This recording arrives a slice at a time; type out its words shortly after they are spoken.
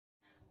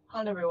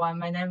Hello everyone,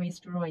 my name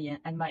is Zhu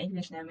and my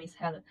English name is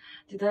Helen.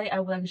 Today I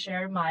would like to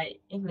share my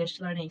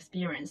English learning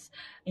experience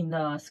in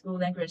the school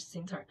language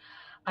center.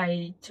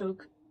 I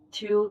took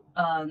two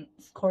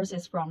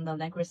courses from the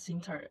language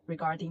center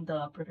regarding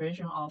the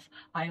preparation of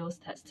IELTS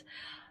test.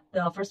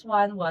 The first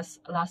one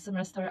was last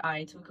semester.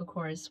 I took a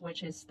course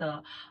which is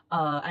the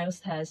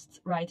IELTS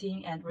test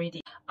writing and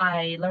reading.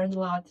 I learned a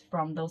lot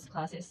from those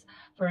classes.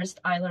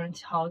 First, I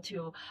learned how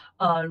to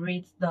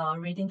read the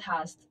reading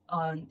test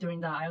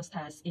during the IELTS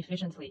test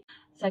efficiently.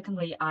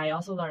 Secondly, I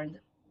also learned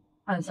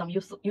some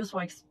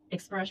useful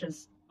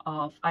expressions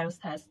of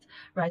IELTS test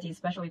writing,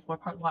 especially for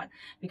part one,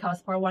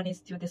 because part one is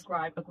to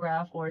describe a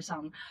graph or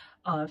some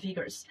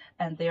figures,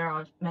 and there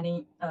are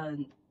many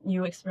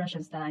new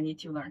expressions that I need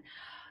to learn.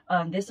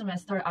 This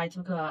semester, I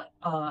took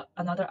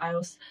another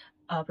IELTS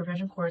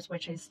preparation course,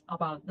 which is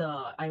about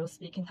the IELTS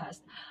speaking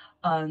test.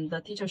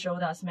 The teacher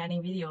showed us many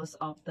videos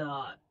of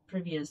the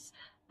previous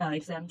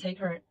exam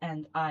taker,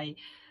 and I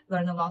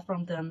learned a lot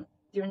from them.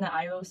 During the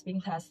IELTS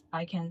speaking test,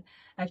 I can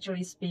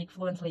actually speak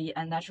fluently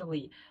and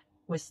naturally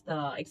with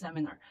the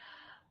examiner.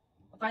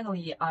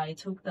 Finally, I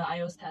took the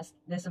IELTS test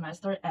this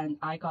semester, and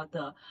I got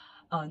the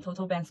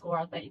total band score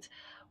of 8,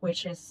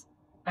 which is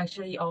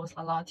actually owes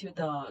a lot to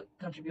the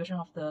contribution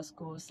of the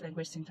school's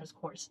language center's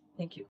course. Thank you.